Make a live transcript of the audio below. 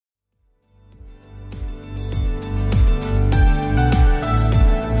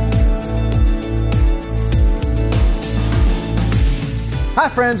Hi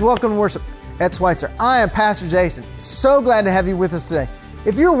friends, welcome to worship at Schweitzer. I am Pastor Jason. So glad to have you with us today.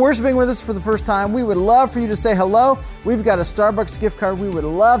 If you're worshiping with us for the first time, we would love for you to say hello. We've got a Starbucks gift card we would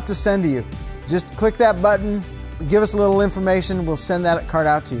love to send to you. Just click that button, give us a little information, we'll send that card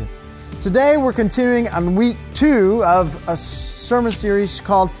out to you. Today we're continuing on week 2 of a sermon series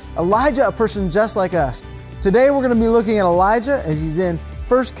called Elijah, a Person Just Like Us. Today we're going to be looking at Elijah as he's in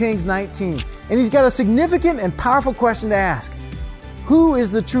 1 Kings 19. And he's got a significant and powerful question to ask. Who is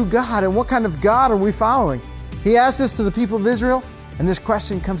the true God and what kind of God are we following? He asked this to the people of Israel, and this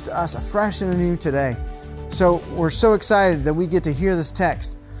question comes to us afresh and anew today. So we're so excited that we get to hear this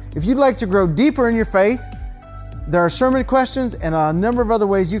text. If you'd like to grow deeper in your faith, there are sermon questions and a number of other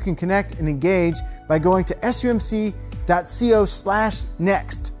ways you can connect and engage by going to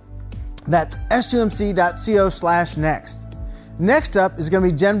sumc.co/next. That's sumc.co/next. Next up is going to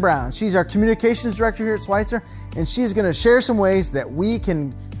be Jen Brown. She's our communications director here at Schweitzer, and she's going to share some ways that we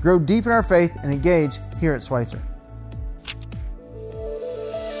can grow deep in our faith and engage here at Schweitzer.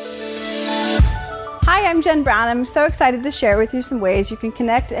 Hi, I'm Jen Brown. I'm so excited to share with you some ways you can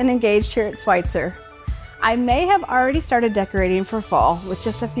connect and engage here at Schweitzer. I may have already started decorating for fall with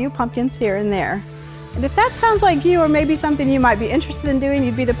just a few pumpkins here and there. And if that sounds like you or maybe something you might be interested in doing,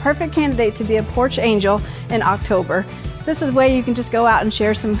 you'd be the perfect candidate to be a porch angel in October. This is a way you can just go out and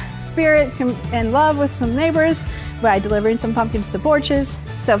share some spirit and love with some neighbors by delivering some pumpkins to porches.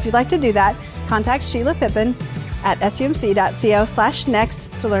 So if you'd like to do that, contact Sheila Pippin at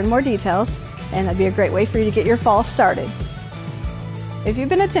sumc.co/next to learn more details, and that'd be a great way for you to get your fall started. If you've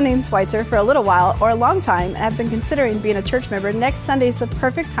been attending Schweitzer for a little while or a long time and have been considering being a church member, next Sunday is the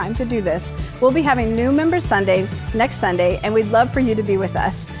perfect time to do this. We'll be having New Member Sunday next Sunday, and we'd love for you to be with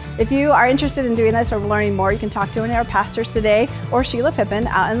us. If you are interested in doing this or learning more, you can talk to one of our pastors today or Sheila Pippin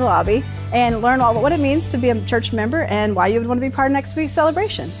out in the lobby and learn all what it means to be a church member and why you would want to be part of next week's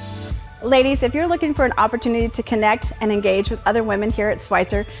celebration. Ladies, if you're looking for an opportunity to connect and engage with other women here at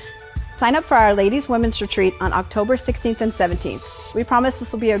Schweitzer, sign up for our Ladies Women's Retreat on October 16th and 17th. We promise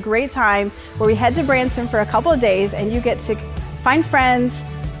this will be a great time where we head to Branson for a couple of days and you get to find friends,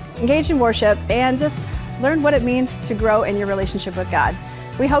 engage in worship, and just learn what it means to grow in your relationship with God.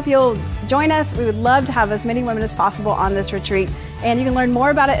 We hope you'll join us. We would love to have as many women as possible on this retreat. And you can learn more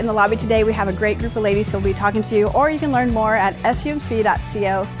about it in the lobby today. We have a great group of ladies who will be talking to you, or you can learn more at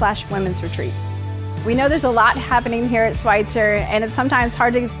sumc.co/women's retreat. We know there's a lot happening here at Schweitzer, and it's sometimes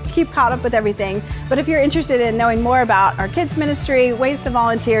hard to keep caught up with everything. But if you're interested in knowing more about our kids ministry, ways to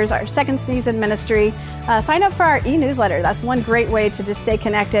volunteers, our second season ministry, sign up for our e-newsletter. That's one great way to just stay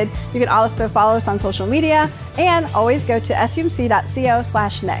connected. You can also follow us on social media and always go to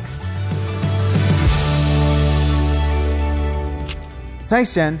sumc.co/next.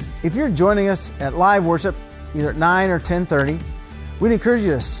 Thanks, Jen. If you're joining us at live worship, either at 9 or 10:30, we'd encourage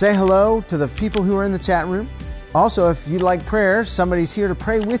you to say hello to the people who are in the chat room. Also, if you'd like prayer, somebody's here to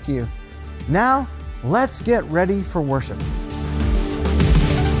pray with you. Now, let's get ready for worship.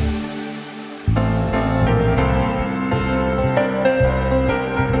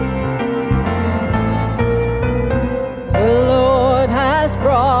 The Lord has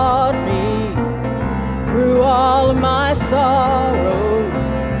brought me through all of my sorrows.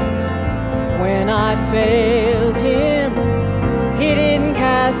 When I failed Him, He didn't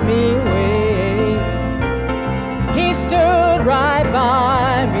cast me away. He stood right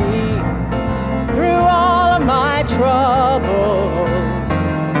by me through all of my troubles.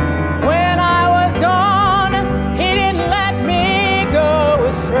 When I was gone, He didn't let me go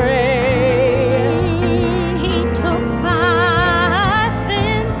astray. He took my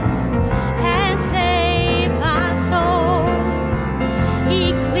sin and saved my soul.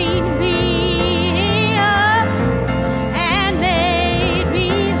 He cleaned me up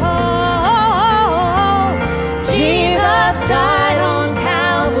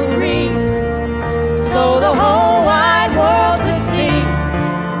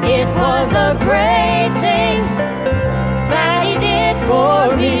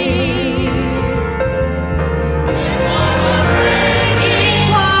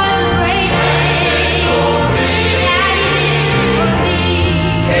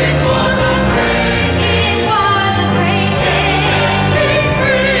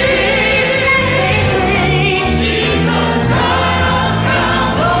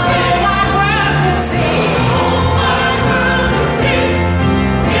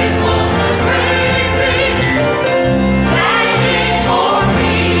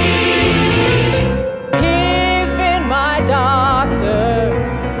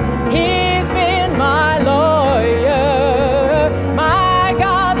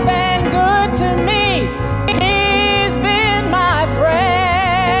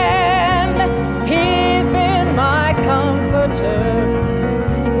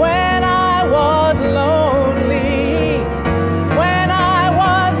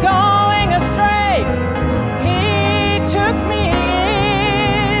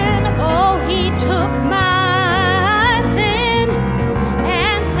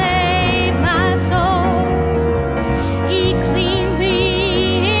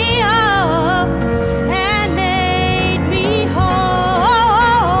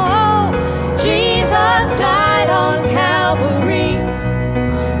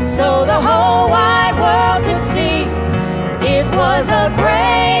so the whole wide world could see. It was a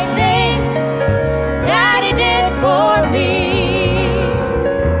great thing that He did for me.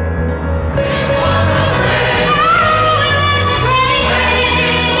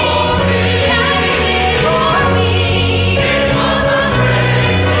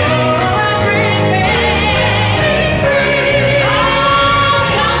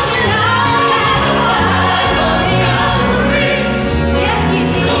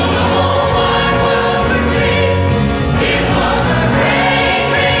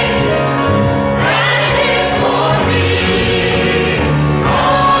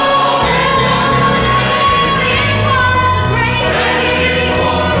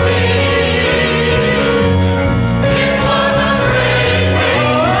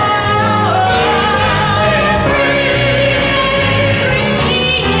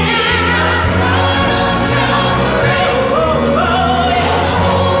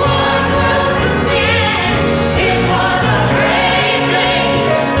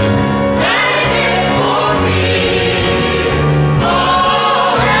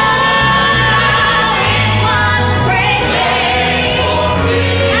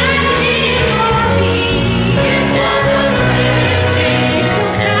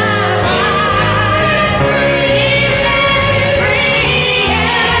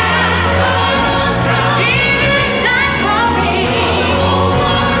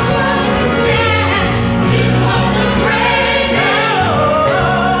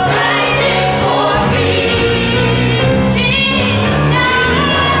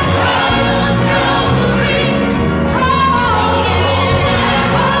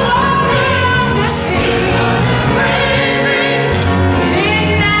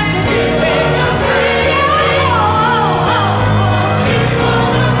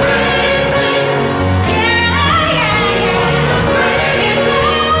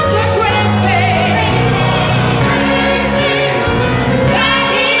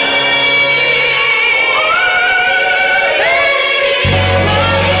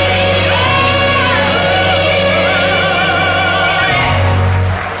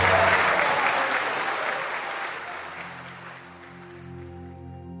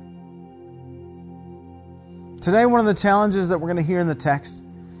 Today, one of the challenges that we're going to hear in the text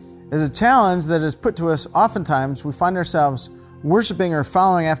is a challenge that is put to us oftentimes. We find ourselves worshiping or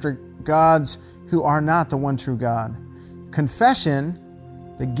following after gods who are not the one true God. Confession,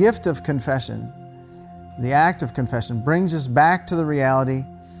 the gift of confession, the act of confession, brings us back to the reality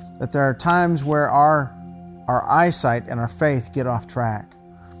that there are times where our eyesight and our faith get off track.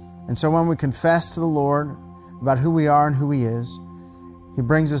 And so when we confess to the Lord about who we are and who He is, He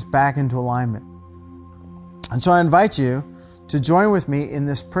brings us back into alignment. And so I invite you to join with me in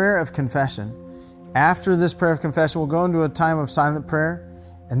this prayer of confession. After this prayer of confession, we'll go into a time of silent prayer,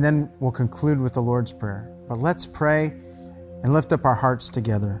 and then we'll conclude with the Lord's Prayer. But let's pray and lift up our hearts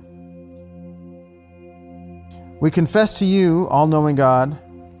together. We confess to you, all-knowing God,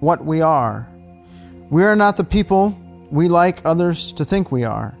 what we are. We are not the people we like others to think we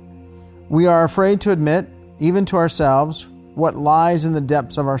are. We are afraid to admit, even to ourselves, what lies in the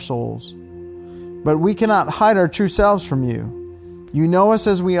depths of our souls. But we cannot hide our true selves from you. You know us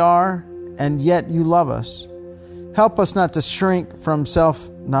as we are, and yet you love us. Help us not to shrink from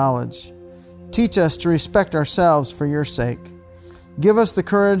self-knowledge. Teach us to respect ourselves for your sake. Give us the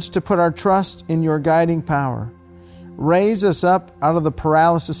courage to put our trust in your guiding power. Raise us up out of the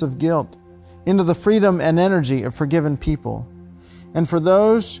paralysis of guilt into the freedom and energy of forgiven people. And for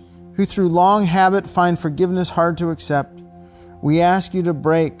those who through long habit find forgiveness hard to accept, we ask you to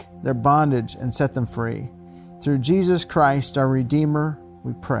break their bondage and set them free. Through Jesus Christ, our Redeemer,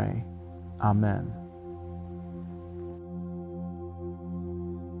 we pray. Amen.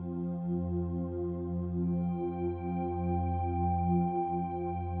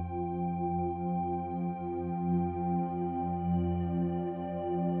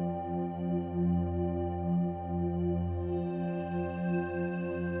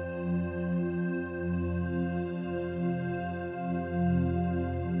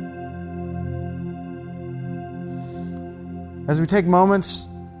 As we take moments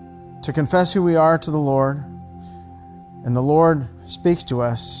to confess who we are to the Lord, and the Lord speaks to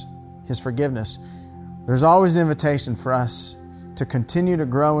us His forgiveness, there's always an invitation for us to continue to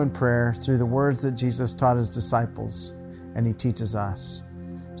grow in prayer through the words that Jesus taught His disciples, and He teaches us.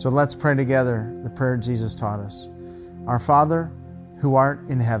 So let's pray together the prayer Jesus taught us. Our Father, who art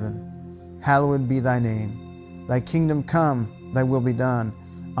in heaven, hallowed be thy name. Thy kingdom come, thy will be done,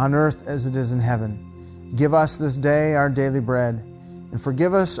 on earth as it is in heaven. Give us this day our daily bread, and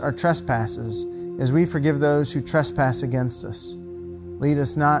forgive us our trespasses, as we forgive those who trespass against us. Lead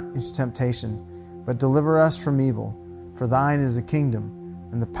us not into temptation, but deliver us from evil. For thine is the kingdom,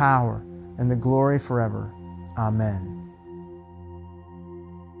 and the power, and the glory forever. Amen.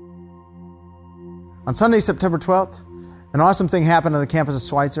 On Sunday, September 12th, an awesome thing happened on the campus of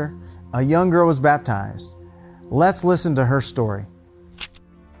Schweitzer. A young girl was baptized. Let's listen to her story.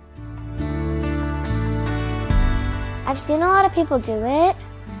 I've seen a lot of people do it,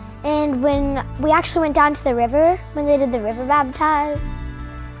 and when we actually went down to the river, when they did the river baptize,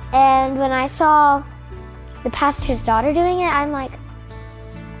 and when I saw the pastor's daughter doing it, I'm like,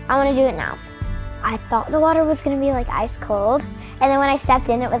 I want to do it now. I thought the water was going to be like ice cold, and then when I stepped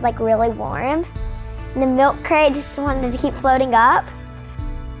in, it was like really warm, and the milk crate just wanted to keep floating up.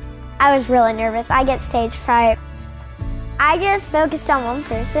 I was really nervous. I get stage fright. I just focused on one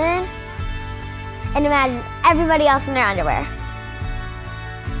person and imagine everybody else in their underwear.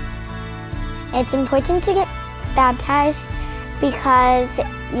 It's important to get baptized because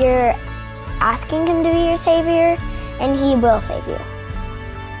you're asking him to be your savior, and he will save you.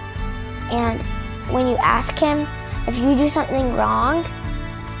 And when you ask him, if you do something wrong,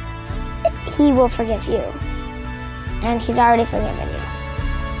 he will forgive you. And he's already forgiven you.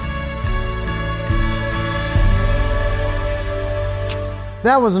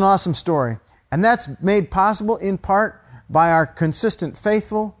 That was an awesome story. And that's made possible in part by our consistent,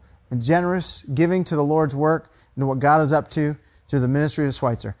 faithful, and generous giving to the Lord's work and to what God is up to through the ministry of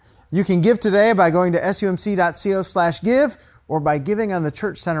Schweitzer. You can give today by going to sumc.co/give or by giving on the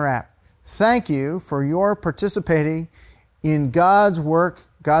Church Center app. Thank you for your participating in God's work,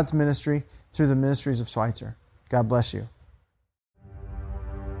 God's ministry through the ministries of Schweitzer. God bless you.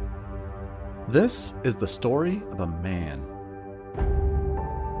 This is the story of a man.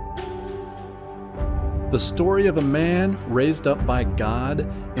 The story of a man raised up by God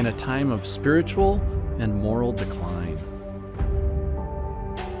in a time of spiritual and moral decline.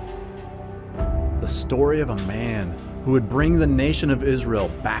 The story of a man who would bring the nation of Israel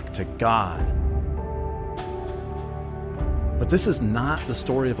back to God. But this is not the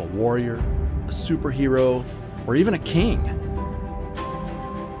story of a warrior, a superhero, or even a king.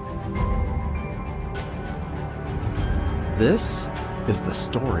 This is the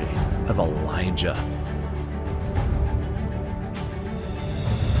story of Elijah.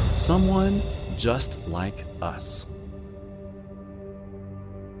 Someone just like us.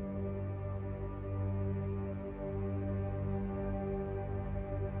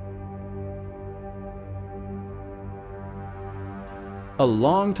 A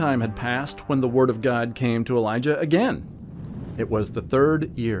long time had passed when the word of God came to Elijah again. It was the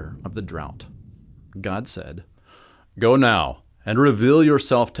 3rd year of the drought. God said, "Go now and reveal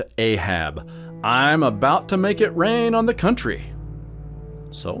yourself to Ahab. I'm about to make it rain on the country."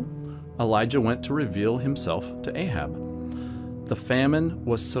 So Elijah went to reveal himself to Ahab. The famine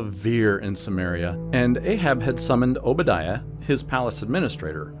was severe in Samaria, and Ahab had summoned Obadiah, his palace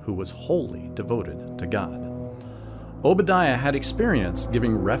administrator, who was wholly devoted to God. Obadiah had experience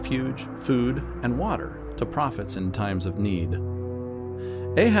giving refuge, food, and water to prophets in times of need.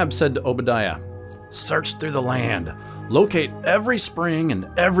 Ahab said to Obadiah, "Search through the land, locate every spring and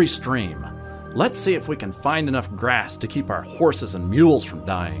every stream. Let's see if we can find enough grass to keep our horses and mules from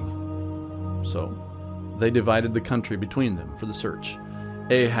dying." So they divided the country between them for the search.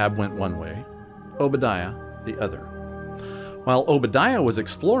 Ahab went one way, Obadiah the other. While Obadiah was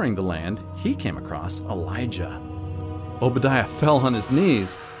exploring the land, he came across Elijah. Obadiah fell on his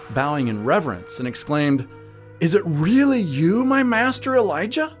knees, bowing in reverence, and exclaimed, "Is it really you, my master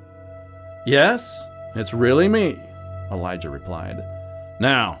Elijah?" "Yes, it's really me," Elijah replied.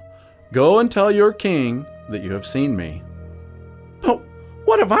 "Now, go and tell your king that you have seen me." "But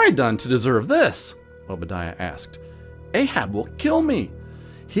what have I done to deserve this?" Obadiah asked. "Ahab will kill me.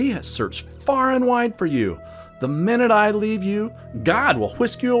 He has searched far and wide for you. The minute I leave you, God will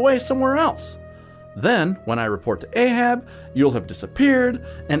whisk you away somewhere else. Then, when I report to Ahab, you'll have disappeared,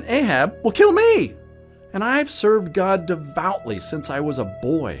 and Ahab will kill me. And I've served God devoutly since I was a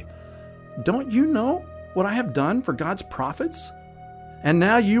boy. Don't you know what I have done for God's prophets? And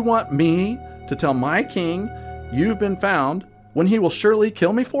now you want me to tell my king you've been found when he will surely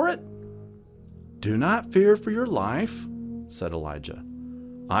kill me for it?" "Do not fear for your life," said Elijah.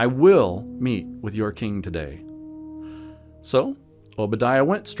 "I will meet with your king today." So Obadiah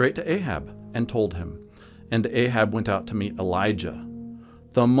went straight to Ahab and told him, and Ahab went out to meet Elijah.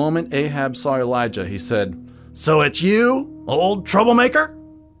 The moment Ahab saw Elijah, he said, "So it's you, old troublemaker?"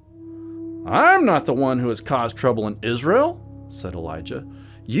 "I'm not the one who has caused trouble in Israel," said Elijah.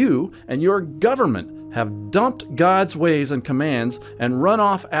 "You and your government have dumped God's ways and commands and run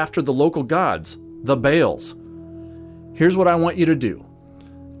off after the local gods, the Baals. Here's what I want you to do.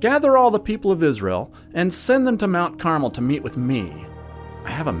 Gather all the people of Israel and send them to Mount Carmel to meet with me.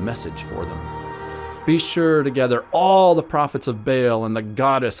 I have a message for them. Be sure to gather all the prophets of Baal and the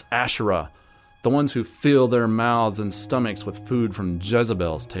goddess Asherah, the ones who fill their mouths and stomachs with food from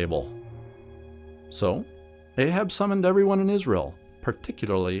Jezebel's table." So Ahab summoned everyone in Israel,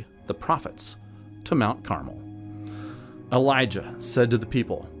 particularly the prophets, to Mount Carmel. Elijah said to the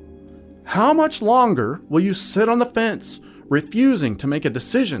people, "How much longer will you sit on the fence, refusing to make a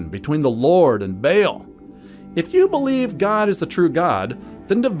decision between the Lord and Baal? If you believe God is the true God,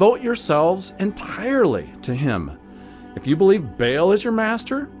 then devote yourselves entirely to him. If you believe Baal is your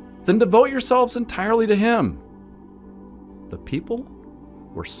master, then devote yourselves entirely to him." The people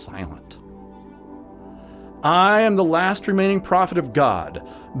were silent. "I am the last remaining prophet of God.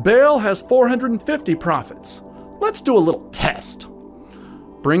 Baal has 450 prophets. Let's do a little test.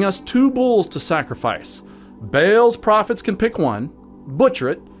 Bring us 2 bulls to sacrifice. Baal's prophets can pick one, butcher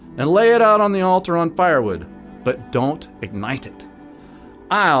it, and lay it out on the altar on firewood, but don't ignite it.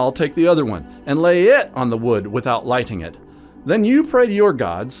 I'll take the other one and lay it on the wood without lighting it. Then you pray to your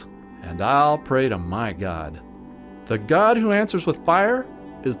gods, and I'll pray to my God. The God who answers with fire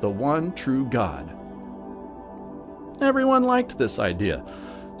is the one true God." Everyone liked this idea,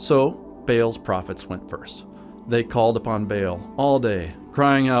 so Baal's prophets went first. They called upon Baal all day,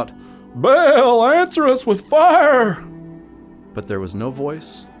 crying out, "Baal, answer us with fire!" But there was no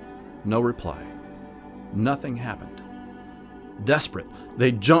voice, no reply. Nothing happened. Desperate,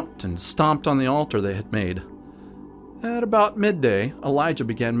 they jumped and stomped on the altar they had made. At about midday, Elijah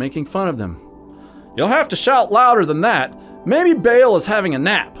began making fun of them. "You'll have to shout louder than that. Maybe Baal is having a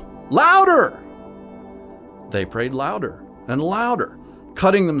nap. Louder!" They prayed louder and louder,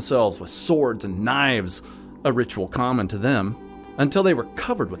 cutting themselves with swords and knives, a ritual common to them, until they were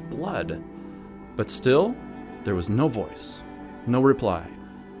covered with blood. But still, there was no voice, no reply.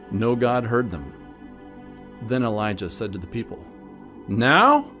 No God heard them. Then Elijah said to the people,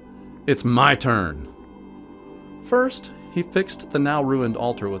 "Now it's my turn." First, he fixed the now ruined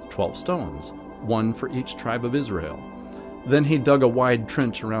altar with 12 stones, one for each tribe of Israel. Then he dug a wide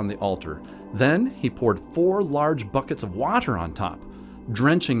trench around the altar. Then he poured 4 large buckets of water on top,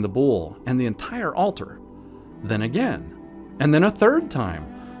 drenching the bull and the entire altar. Then again, and then a third time,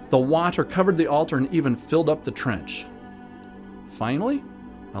 the water covered the altar and even filled up the trench. Finally,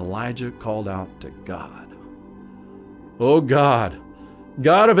 Elijah called out to God. "O God,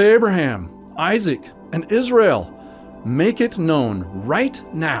 God of Abraham, Isaac, and Israel, make it known right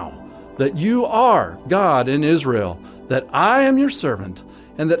now that you are God in Israel, that I am your servant,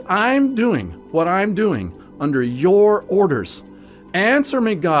 and that I'm doing what I'm doing under your orders. Answer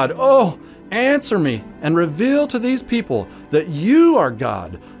me, God, oh, answer me, and reveal to these people that you are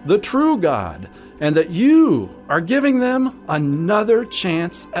God, the true God, and that you are giving them another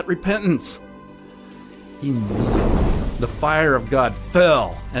chance at repentance." Immediately, the fire of God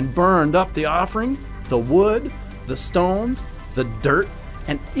fell and burned up the offering, the wood, the stones, the dirt,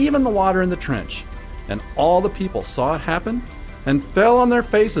 and even the water in the trench. And all the people saw it happen and fell on their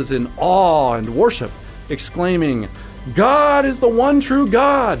faces in awe and worship, exclaiming, "God is the one true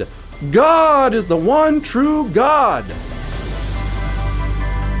God! God is the one true God!"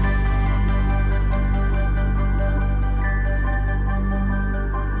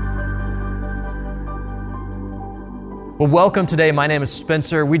 Well, welcome today. My name is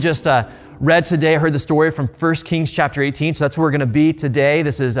Spencer. We just read today, heard the story from 1 Kings chapter 18, so that's where we're going to be today.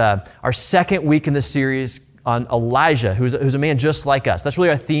 This is our second week in this series on Elijah, who's a man just like us. That's really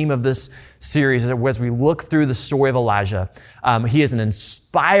our theme of this series as we look through the story of Elijah. He is an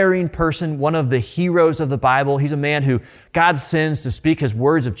inspiring person, one of the heroes of the Bible. He's a man who God sends to speak his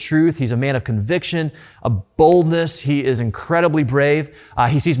words of truth. He's a man of conviction, of boldness. He is incredibly brave.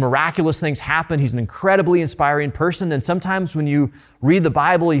 He sees miraculous things happen. He's an incredibly inspiring person. And sometimes when you read the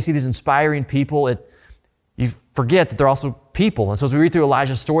Bible, you see these inspiring people, you forget that they're also people. And so as we read through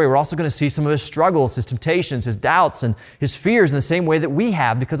Elijah's story, we're also going to see some of his struggles, his temptations, his doubts, and his fears in the same way that we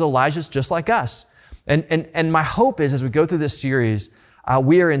have, because Elijah's just like us. And my hope is, as we go through this series,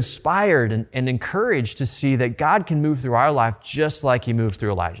 we are inspired and encouraged to see that God can move through our life just like he moved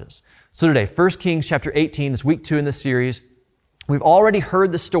through Elijah's. So today, 1 Kings chapter 18, this week 2 in this series. We've already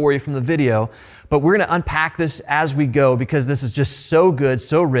heard the story from the video, but we're going to unpack this as we go because this is just so good,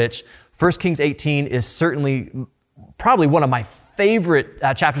 so rich. 1 Kings 18 is certainly probably one of my favorite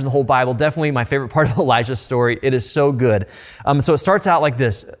chapters in the whole Bible, definitely my favorite part of Elijah's story. It is so good. So it starts out like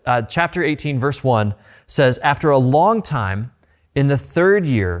this. Chapter 18, verse 1 says, "After a long time, in the 3rd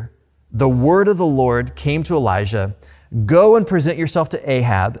year, the word of the Lord came to Elijah, go and present yourself to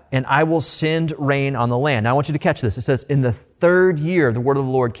Ahab, and I will send rain on the land. Now I want you to catch this. It says, in the 3rd year, the word of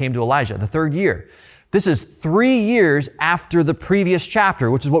the Lord came to Elijah, the 3rd year. This is 3 years after the previous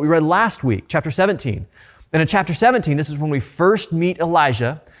chapter, which is what we read last week, chapter 17. And in chapter 17, this is when we first meet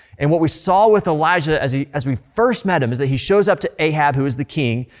Elijah. And what we saw with Elijah as we first met him is that he shows up to Ahab, who is the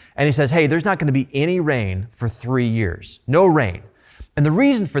king, and he says, hey, there's not going to be any rain for 3 years. No rain. And the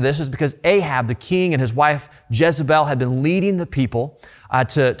reason for this is because Ahab, the king, and his wife Jezebel had been leading the people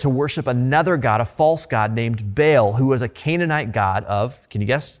to worship another god, a false god named Baal, who was a Canaanite god of, can you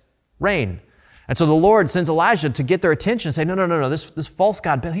guess, rain. And so the Lord sends Elijah to get their attention and say, no, this false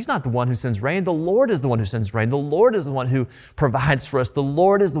god, Baal, he's not the one who sends rain. The Lord is the one who sends rain. The Lord is the one who provides for us. The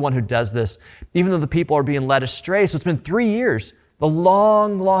Lord is the one who does this, even though the people are being led astray. So it's been 3 years. The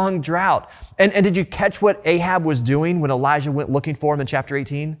long, long drought. And did you catch what Ahab was doing when Elijah went looking for him in chapter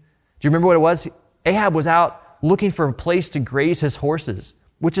 18? Do you remember what it was? Ahab was out looking for a place to graze his horses,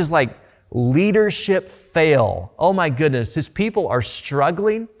 which is like leadership fail. Oh my goodness. His people are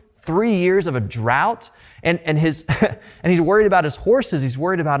struggling. 3 years of a drought. And he's worried about his horses. He's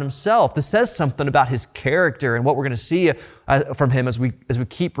worried about himself. This says something about his character and what we're going to see from him as we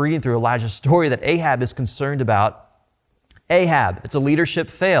keep reading through Elijah's story, that Ahab is concerned about Ahab. It's a leadership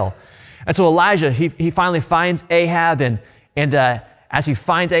fail. And so Elijah, he finally finds Ahab, and as he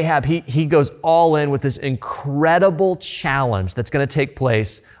finds Ahab, he goes all in with this incredible challenge that's going to take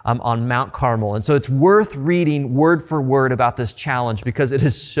place on Mount Carmel. And so it's worth reading word for word about this challenge because it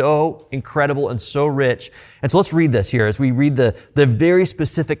is so incredible and so rich. And so let's read this here as we read the very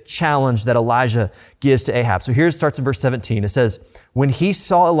specific challenge that Elijah gives to Ahab. So here it starts in verse 17. It says, when he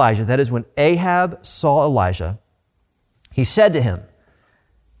saw Elijah, that is when Ahab saw Elijah, he said to him,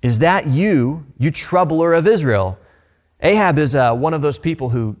 is that you troubler of Israel? Ahab is one of those people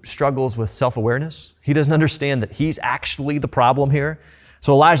who struggles with self-awareness. He doesn't understand that he's actually the problem here.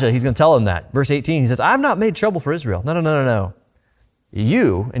 So Elijah, he's going to tell him that. Verse 18, he says, I've not made trouble for Israel. No.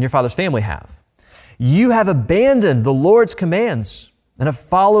 You and your father's family have. You have abandoned the Lord's commands and have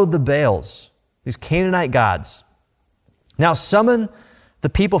followed the Baals, these Canaanite gods. Now summon the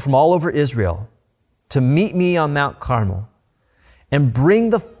people from all over Israel to meet me on Mount Carmel, and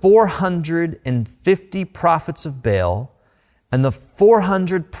bring the 450 prophets of Baal and the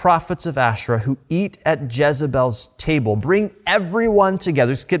 400 prophets of Asherah who eat at Jezebel's table. Bring everyone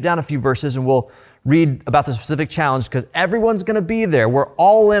together. Skip down a few verses and we'll read about the specific challenge because everyone's going to be there. We're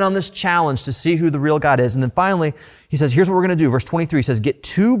all in on this challenge to see who the real God is. And then finally, he says, here's what we're going to do. Verse 23 says, get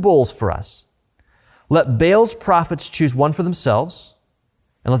 2 bulls for us. Let Baal's prophets choose one for themselves,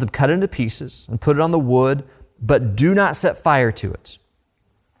 and let them cut it into pieces and put it on the wood, but do not set fire to it.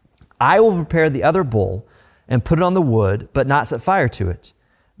 I will prepare the other bull and put it on the wood, but not set fire to it.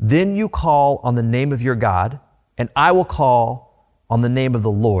 Then you call on the name of your God, and I will call on the name of the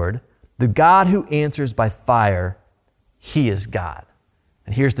Lord, the God who answers by fire. He is God.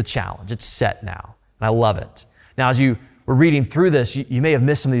 And here's the challenge. It's set now, and I love it. Now, as you were reading through this, you may have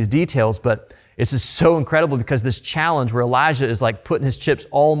missed some of these details, but it's just so incredible because this challenge where Elijah is like putting his chips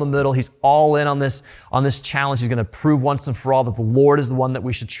all in the middle, he's all in on this challenge. He's going to prove once and for all that the Lord is the one that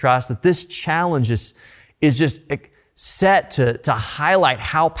we should trust, that this challenge is just set to highlight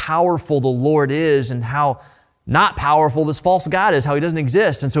how powerful the Lord is and how not powerful this false God is, how he doesn't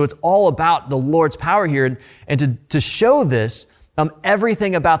exist. And so it's all about the Lord's power here. And to show this,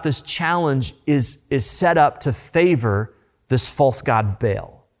 everything about this challenge is set up to favor this false god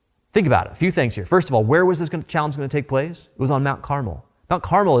Baal. Think about it. A few things here. First of all, where was this challenge going to take place? It was on Mount Carmel. Mount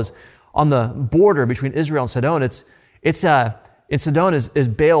Carmel is on the border between Israel and Sidon. Sidon is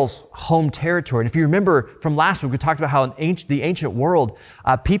Baal's home territory. And if you remember from last week, we talked about how in the ancient world,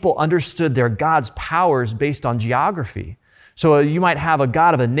 people understood their God's powers based on geography. So you might have a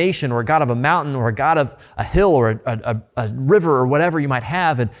god of a nation or a god of a mountain or a god of a hill or a river or whatever you might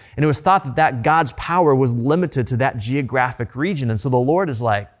have. And it was thought that God's power was limited to that geographic region. And so the Lord is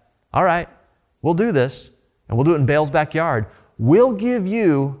like, all right, we'll do this, and we'll do it in Baal's backyard. We'll give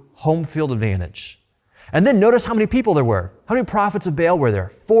you home field advantage. And then notice how many people there were. How many prophets of Baal were there?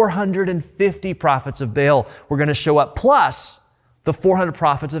 450 prophets of Baal were going to show up, plus the 400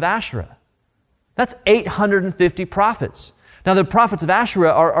 prophets of Asherah. That's 850 prophets. Now, the prophets of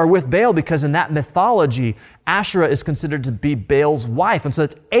Asherah are with Baal because in that mythology, Asherah is considered to be Baal's wife. And so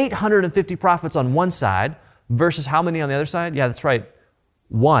that's 850 prophets on one side versus how many on the other side? Yeah, that's right.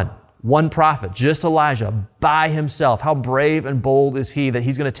 One prophet, just Elijah, by himself. How brave and bold is he that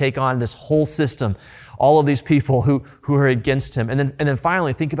he's going to take on this whole system, all of these people who are against him. And then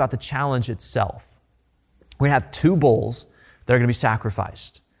finally, think about the challenge itself. We have 2 bulls that are going to be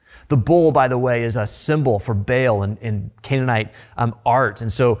sacrificed. The bull, by the way, is a symbol for Baal in Canaanite art.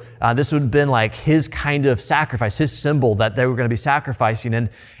 And so this would have been like his kind of sacrifice, his symbol that they were going to be sacrificing. And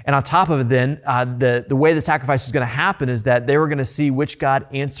on top of it then, the way the sacrifice is going to happen is that they were going to see which God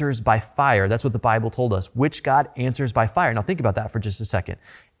answers by fire. That's what the Bible told us. Which God answers by fire. Now think about that for just a second.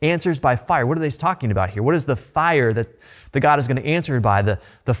 Answers by fire. What are they talking about here? What is the fire that the God is going to answer by?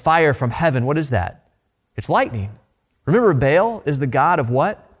 The fire from heaven. What is that? It's lightning. Remember, Baal is the God of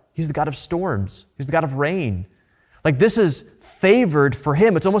what? He's the God of storms. He's the God of rain. Like this is favored for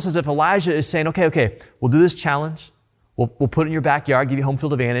him. It's almost as if Elijah is saying, okay, we'll do this challenge. We'll put it in your backyard, give you home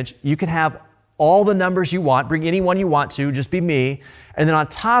field advantage. You can have all the numbers you want, bring anyone you want to, just be me. And then on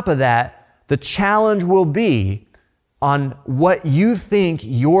top of that, the challenge will be on what you think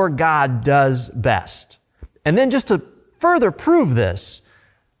your God does best. And then just to further prove this,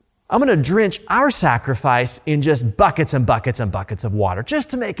 I'm going to drench our sacrifice in just buckets and buckets and buckets of water, just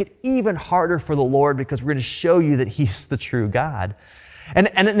to make it even harder for the Lord, because we're going to show you that He's the true God. And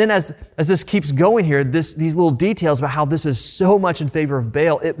then as this keeps going here, these little details about how this is so much in favor of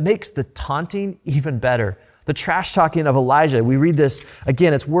Baal, it makes the taunting even better. The trash talking of Elijah, we read this,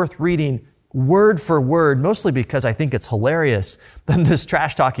 again, it's worth reading word for word, mostly because I think it's hilarious that this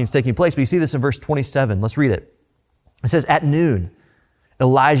trash talking is taking place. But you see this in verse 27. Let's read it. It says, at noon,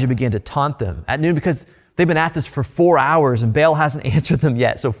 Elijah began to taunt them. At noon, because they've been at this for 4 hours and Baal hasn't answered them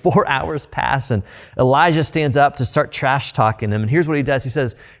yet. So 4 hours pass and Elijah stands up to start trash talking them. And here's what he does. He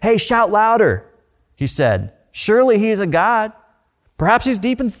says, hey, shout louder. He said, surely he is a God. Perhaps he's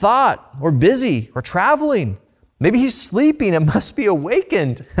deep in thought or busy or traveling. Maybe he's sleeping and must be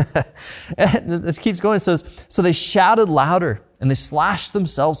awakened. And this keeps going. It says, so they shouted louder and they slashed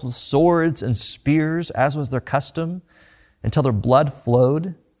themselves with swords and spears, as was their custom, until their blood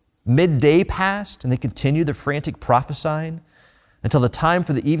flowed. Midday passed, and they continued their frantic prophesying until the time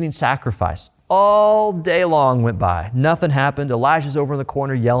for the evening sacrifice. All day long went by. Nothing happened. Elijah's over in the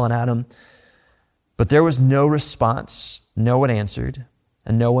corner yelling at him. But there was no response. No one answered,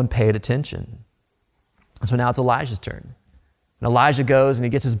 and no one paid attention. And so now it's Elijah's turn. And Elijah goes and he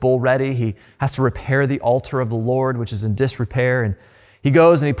gets his bull ready. He has to repair the altar of the Lord, which is in disrepair. And he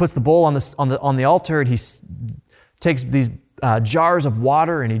goes and he puts the bull on the altar, and he takes these jars of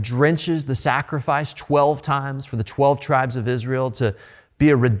water and he drenches the sacrifice 12 times for the 12 tribes of Israel to be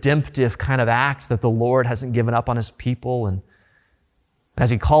a redemptive kind of act that the Lord hasn't given up on his people. And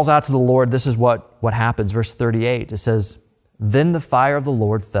as he calls out to the Lord, this is what happens. Verse 38, it says, then the fire of the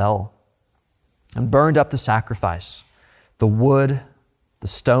Lord fell and burned up the sacrifice, the wood, the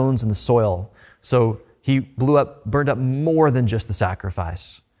stones, and the soil. So he burned up more than just the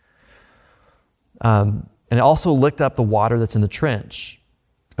sacrifice. And it also licked up the water that's in the trench.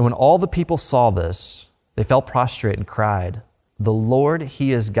 And when all the people saw this, they fell prostrate and cried, the Lord,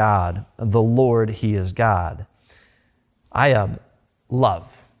 He is God. The Lord, He is God. I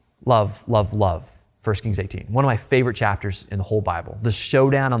love 1 Kings 18. One of my favorite chapters in the whole Bible. The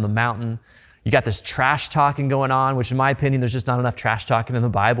showdown on the mountain. You got this trash talking going on, which in my opinion, there's just not enough trash talking in the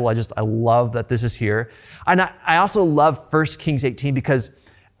Bible. I love that this is here. And I also love 1 Kings 18 because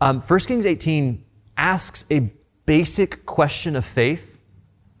 1 Kings 18 asks a basic question of faith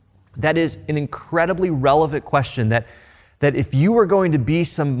that is an incredibly relevant question that if you are going to be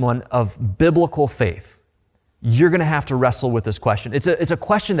someone of biblical faith, you're going to have to wrestle with this question. It's a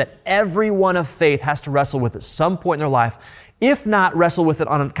question that everyone of faith has to wrestle with at some point in their life, if not wrestle with it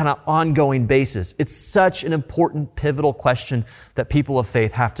on a kind of ongoing basis. It's such an important, pivotal question that people of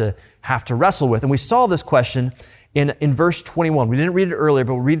faith have to wrestle with. And we saw this question in verse 21. We didn't read it earlier,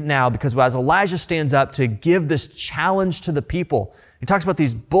 but we'll read it now because as Elijah stands up to give this challenge to the people, he talks about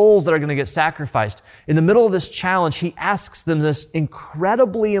these bulls that are going to get sacrificed. In the middle of this challenge, he asks them this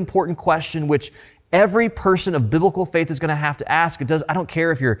incredibly important question, which every person of biblical faith is going to have to ask. I don't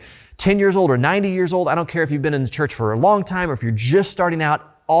care if you're 10 years old or 90 years old. I don't care if you've been in the church for a long time or if you're just starting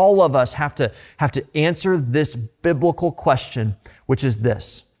out. All of us have to answer this biblical question, which is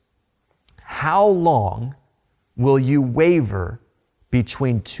this: how long will you waver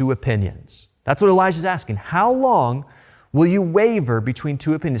between two opinions? That's what Elijah's asking. How long will you waver between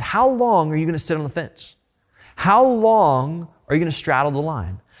two opinions? How long are you going to sit on the fence? How long are you going to straddle the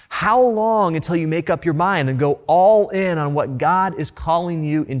line? How long until you make up your mind and go all in on what God is calling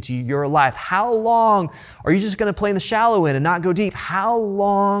you into your life? How long are you just going to play in the shallow end and not go deep? How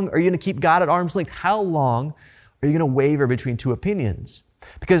long are you going to keep God at arm's length? How long are you going to waver between two opinions?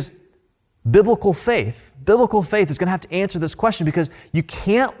 Because biblical faith is going to have to answer this question, because you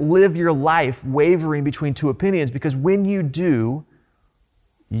can't live your life wavering between two opinions, because when you do,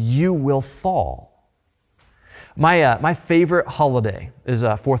 you will fall. My favorite holiday is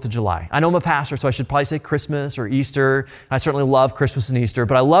 4th of July. I know I'm a pastor, so I should probably say Christmas or Easter. I certainly love Christmas and Easter,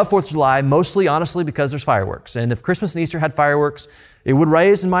 but I love 4th of July mostly, honestly, because there's fireworks. And if Christmas and Easter had fireworks, it would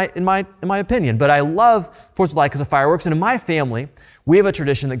raise in my opinion. But I love 4th of July because of fireworks. And in my family, we have a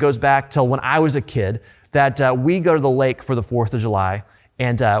tradition that goes back till when I was a kid that we go to the lake for the 4th of July.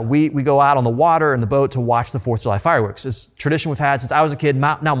 And we go out on the water and the boat to watch the 4th of July fireworks. It's a tradition we've had since I was a kid.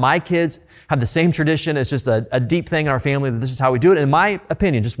 Now my kids have the same tradition. It's just a deep thing in our family that this is how we do it. In my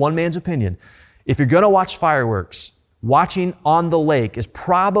opinion, just one man's opinion, if you're going to watch fireworks, watching on the lake is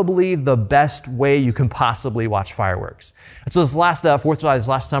probably the best way you can possibly watch fireworks. And so this last 4th of July, this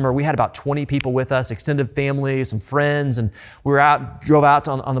last summer, we had about 20 people with us, extended family, some friends, and we drove out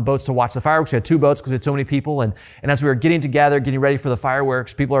on the boats to watch the fireworks. We had 2 boats because we had so many people, and as we were getting together, getting ready for the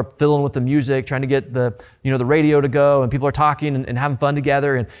fireworks, people are fiddling with the music, trying to get the radio to go, and people are talking and having fun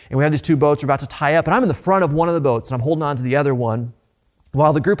together, and we have these 2 boats we're about to tie up, and I'm in the front of one of the boats, and I'm holding on to the other one,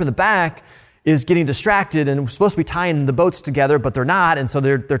 while the group in the back is getting distracted, and we're supposed to be tying the boats together, but they're not, and so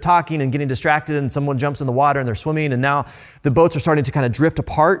they're talking and getting distracted, and someone jumps in the water and they're swimming, and now the boats are starting to kind of drift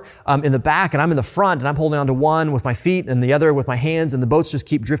apart in the back, and I'm in the front, and I'm holding on to one with my feet and the other with my hands, and the boats just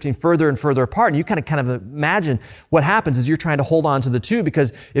keep drifting further and further apart, and you kind of imagine what happens is you're trying to hold on to the 2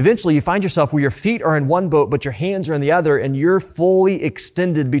 because eventually you find yourself where your feet are in one boat, but your hands are in the other, and you're fully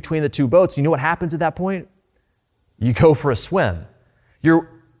extended between the 2 boats. You know what happens at that point? You go for a swim.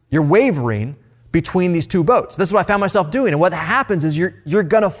 You're wavering between these 2 boats. This is what I found myself doing. And what happens is you're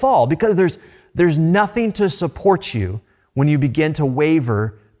going to fall because there's nothing to support you when you begin to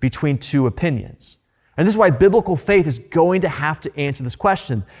waver between 2 opinions. And this is why biblical faith is going to have to answer this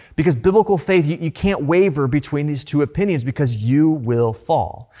question, because biblical faith, you can't waver between these 2 opinions because you will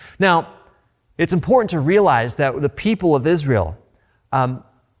fall. Now, it's important to realize that the people of Israel,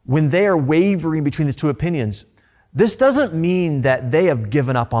 when they are wavering between these 2 opinions, this doesn't mean that they have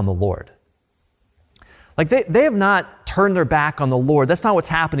given up on the Lord. Like they have not turned their back on the Lord. That's not what's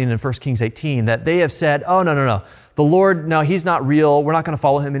happening in 1 Kings 18, that they have said, oh, no. The Lord, no, He's not real. We're not going to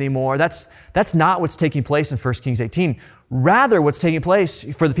follow Him anymore. That's not what's taking place in 1 Kings 18. Rather, what's taking place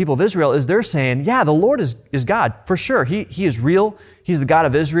for the people of Israel is they're saying, yeah, the Lord is God, for sure. He is real. He's the God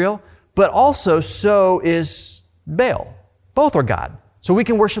of Israel. But also, so is Baal. Both are God. So we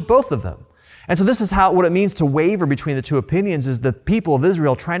can worship both of them. And so this is what it means to waver between the 2 opinions, is the people of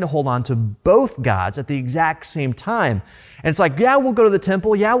Israel trying to hold on to both gods at the exact same time. And it's like, yeah, we'll go to the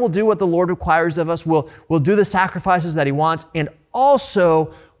temple. Yeah, we'll do what the Lord requires of us. We'll do the sacrifices that He wants. And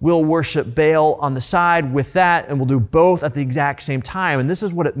also we'll worship Baal on the side with that. And we'll do both at the exact same time. And this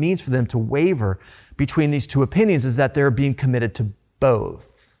is what it means for them to waver between these 2 opinions, is that they're being committed to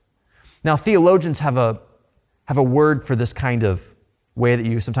both. Now, theologians have a word for this kind of way that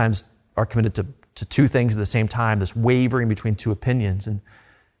you sometimes are committed to 2 things at the same time, this wavering between 2 opinions. And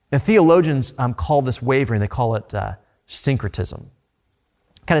theologians call this wavering, they call it syncretism.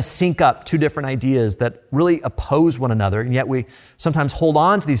 Kind of sync up 2 different ideas that really oppose one another, and yet we sometimes hold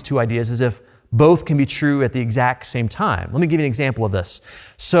on to these 2 ideas as if both can be true at the exact same time. Let me give you an example of this.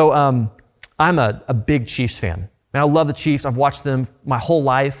 So I'm a big Chiefs fan. Man, I love the Chiefs. I've watched them my whole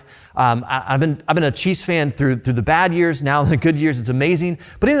life. I've been a Chiefs fan through the bad years. Now in the good years, it's amazing.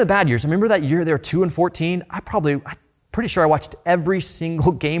 But even the bad years, I remember that year they were 2-14. I'm pretty sure I watched every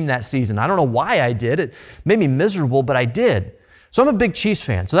single game that season. I don't know why I did. It made me miserable, but I did. So I'm a big Chiefs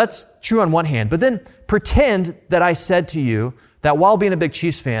fan. So that's true on one hand. But then pretend that I said to you that while being a big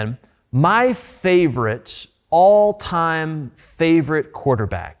Chiefs fan, my favorite, all-time favorite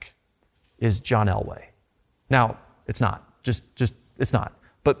quarterback is John Elway. Now, it's not. Just it's not.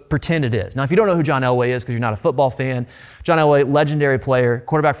 But pretend it is. Now, if you don't know who John Elway is because you're not a football fan, John Elway, legendary player,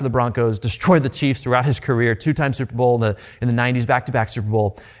 quarterback for the Broncos, destroyed the Chiefs throughout his career, 2-time Super Bowl in the 90s, back-to-back Super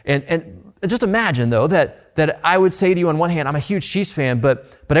Bowl. And just imagine, though, that I would say to you on one hand, I'm a huge Chiefs fan, but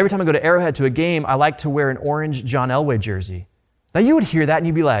every time I go to Arrowhead to a game, I like to wear an orange John Elway jersey. Now, you would hear that and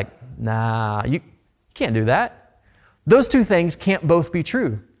you'd be like, nah, you can't do that. Those 2 things can't both be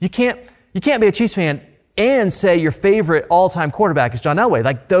true. You can't be a Chiefs fan and say your favorite all-time quarterback is John Elway.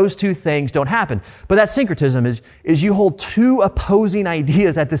 Like, those 2 things don't happen. But that syncretism is you hold 2 opposing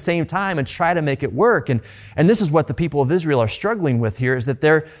ideas at the same time and try to make it work. And this is what the people of Israel are struggling with here, is that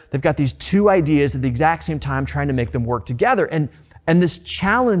they've got these 2 ideas at the exact same time trying to make them work together. And this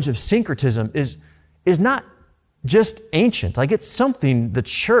challenge of syncretism is not just ancient. Like, it's something the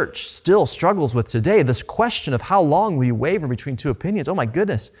church still struggles with today. This question of how long will you waver between 2 opinions? Oh my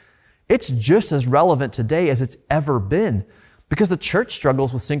goodness. It's just as relevant today as it's ever been, because the church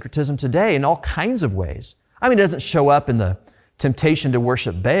struggles with syncretism today in all kinds of ways. I mean, it doesn't show up in the temptation to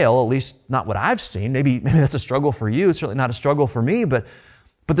worship Baal, at least not what I've seen. Maybe that's a struggle for you. It's certainly not a struggle for me, but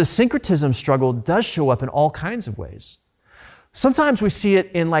the syncretism struggle does show up in all kinds of ways. Sometimes we see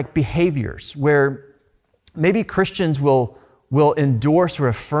it in like behaviors where maybe Christians will endorse or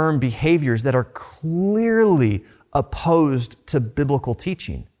affirm behaviors that are clearly opposed to biblical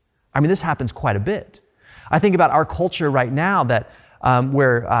teaching. I mean, this happens quite a bit. I think about our culture right now that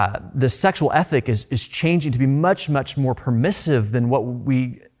where the sexual ethic is changing to be much, much more permissive than what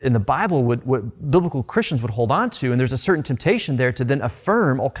we in the Bible what biblical Christians would hold on to. And there's a certain temptation there to then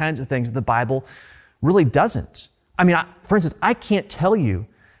affirm all kinds of things that the Bible really doesn't. I mean, for instance, I can't tell you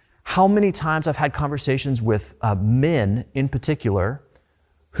how many times I've had conversations with men in particular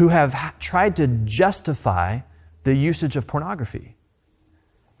who have tried to justify the usage of pornography.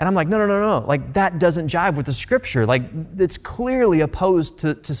 And I'm like, no. Like, that doesn't jive with the Scripture. Like, it's clearly opposed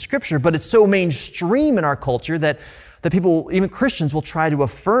to Scripture, but it's so mainstream in our culture that people, even Christians, will try to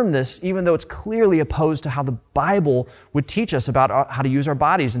affirm this, even though it's clearly opposed to how the Bible would teach us about how to use our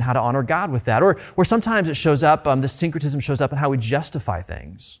bodies and how to honor God with that. Or sometimes it shows up, this syncretism shows up in how we justify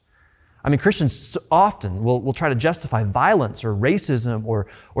things. I mean, Christians often will try to justify violence or racism or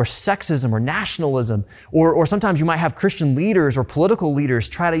sexism or nationalism. Or sometimes you might have Christian leaders or political leaders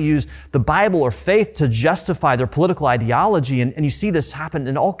try to use the Bible or faith to justify their political ideology. And you see this happen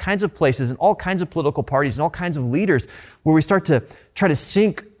in all kinds of places, in all kinds of political parties, and all kinds of leaders, where we start to try to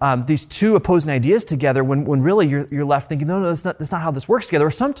sync these two opposing ideas together when really you're left thinking, no, that's not how this works together. Or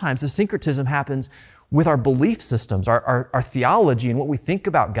sometimes the syncretism happens with our belief systems, our theology, and what we think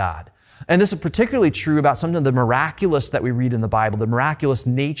about God. And this is particularly true about some of the miraculous that we read in the Bible, the miraculous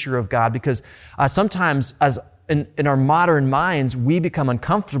nature of God, because sometimes as in our modern minds, we become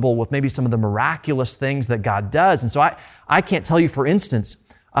uncomfortable with maybe some of the miraculous things that God does. And so I can't tell you, for instance,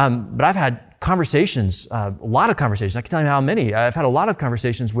 but I've had conversations, a lot of conversations. I can tell you how many. I've had a lot of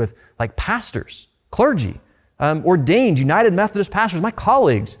conversations with like pastors, clergy, ordained United Methodist pastors, my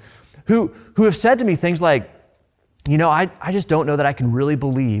colleagues, who have said to me things like, I just don't know that I can really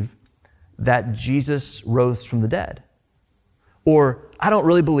believe that Jesus rose from the dead. Or I don't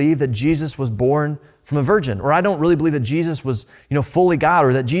really believe that Jesus was born from a virgin. Or I don't really believe that Jesus was, fully God,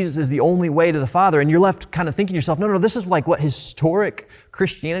 or that Jesus is the only way to the Father. And you're left kind of thinking to yourself, no, this is like what historic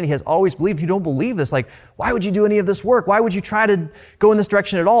Christianity has always believed. You don't believe this. Like, why would you do any of this work? Why would you try to go in this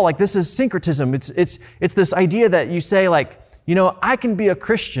direction at all? Like, this is syncretism. It's this idea that you say, like, I can be a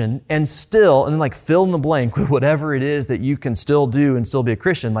Christian and then like fill in the blank with whatever it is that you can still do and still be a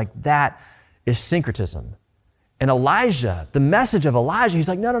Christian. Like, that is syncretism. And Elijah, the message of Elijah, he's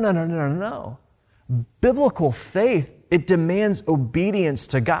like, no. Biblical faith, it demands obedience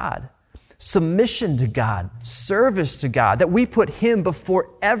to God, submission to God, service to God, that we put Him before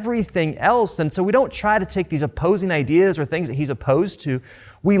everything else. And so we don't try to take these opposing ideas or things that He's opposed to.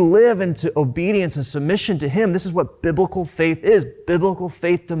 We live into obedience and submission to Him. This is what biblical faith is. Biblical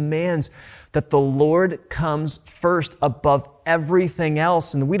faith demands that the Lord comes first above everything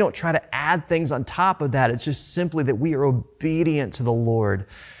else, and we don't try to add things on top of that. It's just simply that we are obedient to the Lord.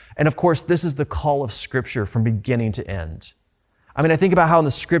 And of course, this is the call of Scripture from beginning to end. I mean, I think about how in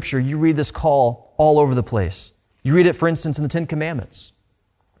the Scripture, you read this call all over the place. You read it, for instance, in the Ten Commandments.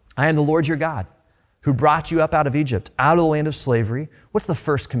 I am the Lord your God, who brought you up out of Egypt, out of the land of slavery. What's the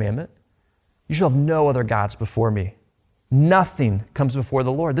first commandment? You shall have no other gods before me. Nothing comes before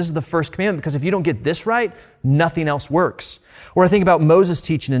the Lord. This is the first commandment, because if you don't get this right, nothing else works. Or I think about Moses'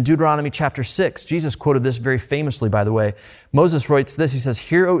 teaching in Deuteronomy chapter 6. Jesus quoted this very famously, by the way. Moses writes this. He says,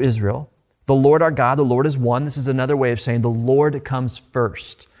 "Hear, O Israel, the Lord our God, the Lord is one." This is another way of saying the Lord comes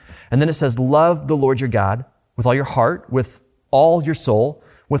first. And then it says, "Love the Lord your God with all your heart, with all your soul,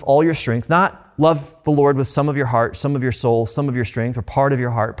 with all your strength." Not love the Lord with some of your heart, some of your soul, some of your strength, or part of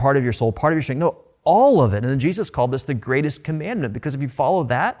your heart, part of your soul, part of your strength. No, all of it. And then Jesus called this the greatest commandment, because if you follow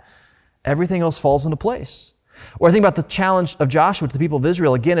that, everything else falls into place. Or I think about the challenge of Joshua to the people of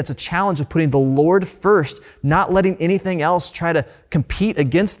Israel. Again, it's a challenge of putting the Lord first, not letting anything else try to compete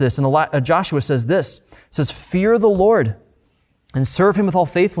against this. And Joshua says this, it says, "Fear the Lord and serve Him with all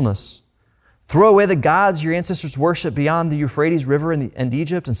faithfulness. Throw away the gods your ancestors worshiped beyond the Euphrates River and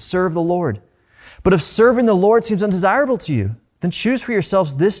Egypt, and serve the Lord. But if serving the Lord seems undesirable to you, then choose for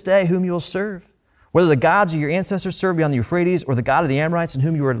yourselves this day whom you will serve, whether the gods of your ancestors served beyond the Euphrates, or the God of the Amorites in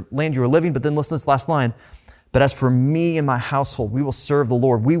whom land you are living." But then listen to this last line. "But as for me and my household, we will serve the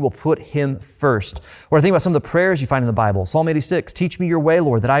Lord. We will put Him first." Or I think about some of the prayers you find in the Bible. Psalm 86, "Teach me your way,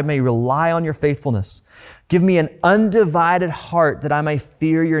 Lord, that I may rely on your faithfulness. Give me an undivided heart that I may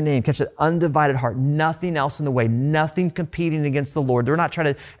fear your name." Catch that, undivided heart. Nothing else in the way. Nothing competing against the Lord. They're not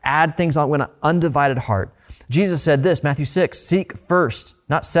trying to add things on. An undivided heart. Jesus said this, Matthew 6, seek first,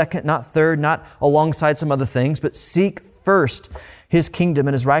 not second, not third, not alongside some other things, but seek first his kingdom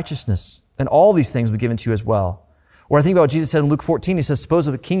and his righteousness, and all these things will be given to you as well. Or I think about what Jesus said in Luke 14, he says, suppose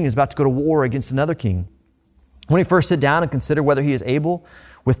a king is about to go to war against another king. When he first sit down and consider whether he is able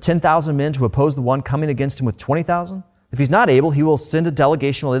with 10,000 men to oppose the one coming against him with 20,000, if he's not able, he will send a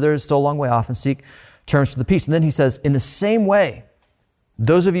delegation while the other is still a long way off and seek terms for the peace. And then he says, in the same way,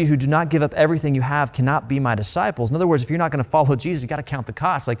 those of you who do not give up everything you have cannot be my disciples. In other words, if you're not going to follow Jesus, you got to count the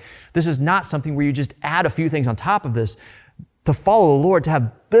cost. Like, this is not something where you just add a few things on top of this. To follow the Lord, to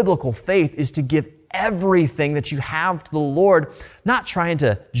have biblical faith, is to give everything that you have to the Lord, not trying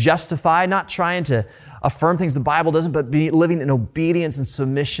to justify, not trying to affirm things the Bible doesn't, but be living in obedience and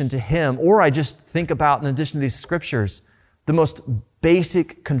submission to Him. Or I just think about, in addition to these scriptures, the most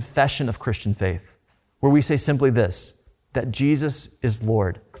basic confession of Christian faith, where we say simply this, that Jesus is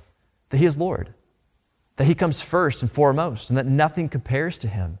Lord, that He is Lord, that He comes first and foremost, and that nothing compares to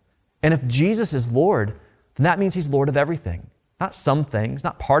Him. And if Jesus is Lord, then that means He's Lord of everything. Not some things,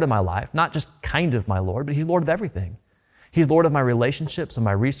 not part of my life, not just kind of my Lord, but He's Lord of everything. He's Lord of my relationships and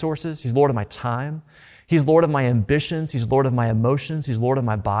my resources. He's Lord of my time. He's Lord of my ambitions. He's Lord of my emotions. He's Lord of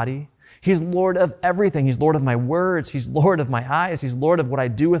my body. He's Lord of everything. He's Lord of my words. He's Lord of my eyes. He's Lord of what I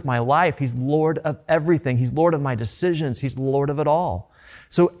do with my life. He's Lord of everything. He's Lord of my decisions. He's Lord of it all.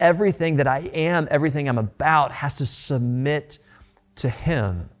 So everything that I am, everything I'm about, has to submit to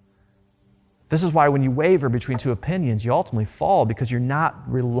Him. This is why when you waver between two opinions, you ultimately fall, because you're not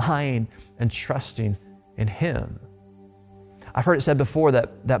relying and trusting in Him. I've heard it said before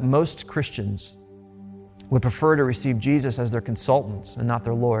that most Christians would prefer to receive Jesus as their consultants and not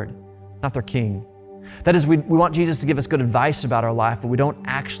their Lord, not their King. That is, we want Jesus to give us good advice about our life, but we don't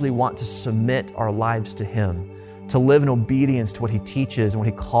actually want to submit our lives to Him, to live in obedience to what He teaches and what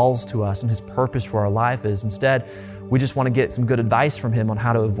He calls to us and His purpose for our life is. Instead, we just want to get some good advice from Him on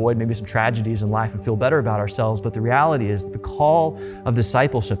how to avoid maybe some tragedies in life and feel better about ourselves. But the reality is the call of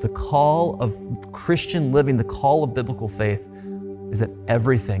discipleship, the call of Christian living, the call of biblical faith is that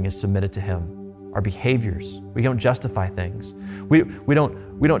everything is submitted to Him. Our behaviors, we don't justify things. We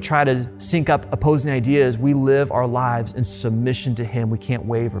don't try to sync up opposing ideas. We live our lives in submission to Him. We can't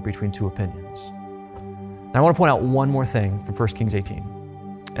waver between two opinions. Now, I want to point out one more thing from 1 Kings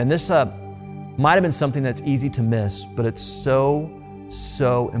 18. And this might have been something that's easy to miss, but it's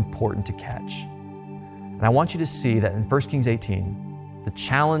so important to catch. And I want you to see that in 1 Kings 18, the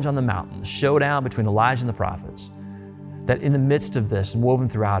challenge on the mountain, the showdown between Elijah and the prophets, that in the midst of this and woven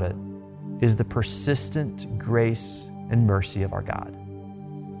throughout it is the persistent grace and mercy of our God.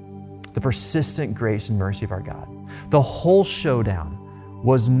 The persistent grace and mercy of our God. The whole showdown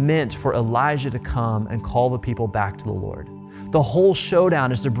was meant for Elijah to come and call the people back to the Lord. The whole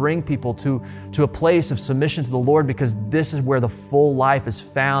showdown is to bring people to a place of submission to the Lord, because this is where the full life is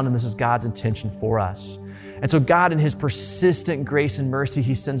found, and this is God's intention for us. And so God, in His persistent grace and mercy,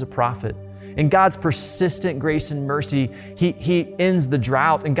 He sends a prophet. In God's persistent grace and mercy, He ends the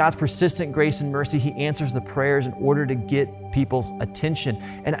drought. In God's persistent grace and mercy, He answers the prayers in order to get people's attention.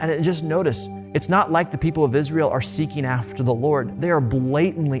 And just notice, it's not like the people of Israel are seeking after the Lord. They are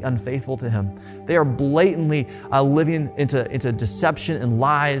blatantly unfaithful to Him. They are blatantly living into deception and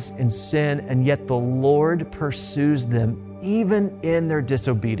lies and sin, and yet the Lord pursues them even in their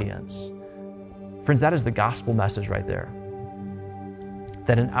disobedience. Friends, that is the gospel message right there.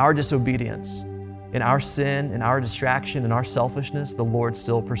 That in our disobedience, in our sin, in our distraction, in our selfishness, the Lord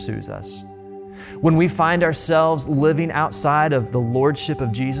still pursues us. When we find ourselves living outside of the lordship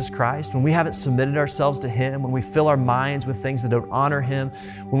of Jesus Christ, when we haven't submitted ourselves to Him, when we fill our minds with things that don't honor Him,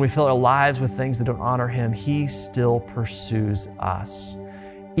 when we fill our lives with things that don't honor Him, He still pursues us.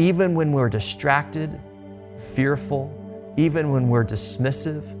 Even when we're distracted, fearful, even when we're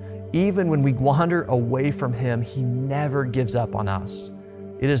dismissive, even when we wander away from Him, He never gives up on us.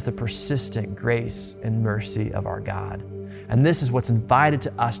 It is the persistent grace and mercy of our God. And this is what's invited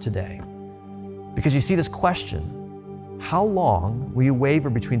to us today. Because you see this question, how long will you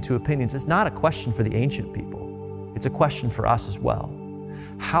waver between two opinions? It's not a question for the ancient people. It's a question for us as well.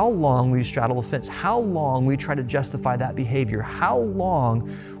 How long will you straddle the fence? How long will you try to justify that behavior? How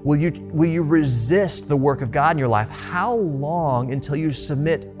long will you resist the work of God in your life? How long until you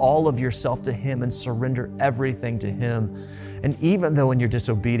submit all of yourself to Him and surrender everything to Him? And even though in your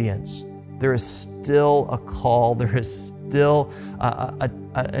disobedience, there is still a call, there is still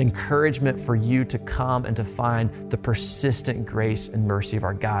an encouragement for you to come and to find the persistent grace and mercy of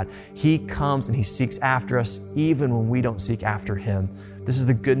our God. He comes and He seeks after us even when we don't seek after Him. This is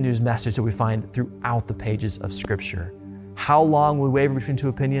the good news message that we find throughout the pages of Scripture. How long will we waver between two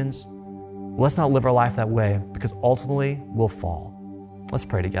opinions? Well, Let's not live our life that way, because ultimately we'll fall. Let's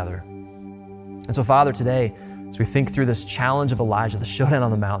pray together. And so, Father, today, as we think through this challenge of Elijah, the showdown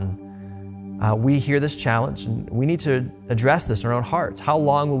on the mountain, we hear this challenge and we need to address this in our own hearts. How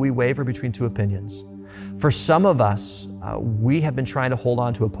long will we waver between two opinions? For some of us, we have been trying to hold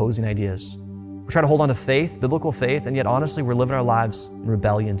on to opposing ideas. We're trying to hold on to faith, biblical faith, and yet honestly, we're living our lives in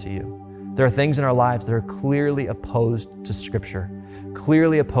rebellion to you. There are things in our lives that are clearly opposed to Scripture,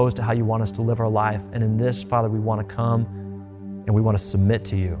 clearly opposed to how you want us to live our life. And in this, Father, we want to come and we want to submit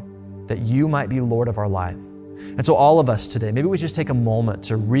to you, that you might be Lord of our life. And so all of us today, maybe we just take a moment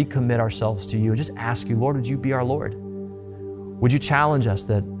to recommit ourselves to you and just ask you, Lord, would you be our Lord? Would you challenge us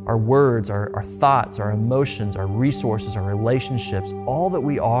that our words, our thoughts, our emotions, our resources, our relationships, all that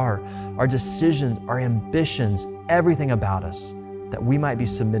we are, our decisions, our ambitions, everything about us, that we might be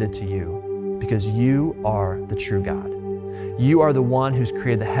submitted to you, because you are the true God. You are the one who's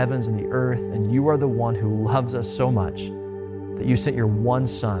created the heavens and the earth, and you are the one who loves us so much that you sent your one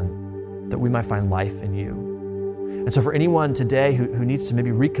Son that we might find life in you. And so for anyone today who needs to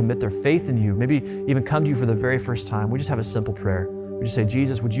maybe recommit their faith in you, maybe even come to you for the very first time, we just have a simple prayer. We just say,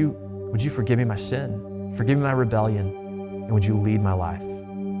 Jesus, would you forgive me my sin? Forgive me my rebellion, and would you lead my life?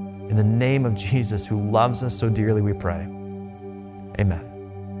 In the name of Jesus, who loves us so dearly, we pray. Amen.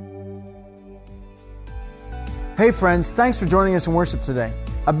 Hey friends, thanks for joining us in worship today.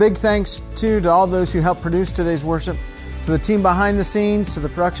 A big thanks to all those who helped produce today's worship, to the team behind the scenes, to the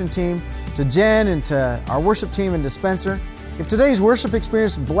production team, to Jen and to our worship team and to Spencer. If today's worship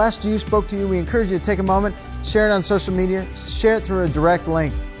experience blessed you, spoke to you, we encourage you to take a moment, share it on social media, share it through a direct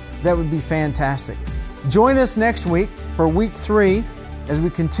link. That would be fantastic. Join us next week for week 3 as we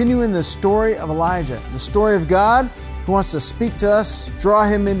continue in the story of Elijah, the story of God who wants to speak to us, draw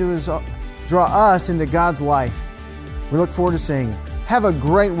us into God's life. We look forward to seeing you. Have a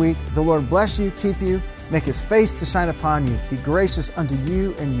great week. The Lord bless you, keep you, make His face to shine upon you, be gracious unto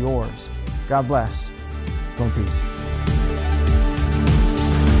you and yours. God bless. Go in peace.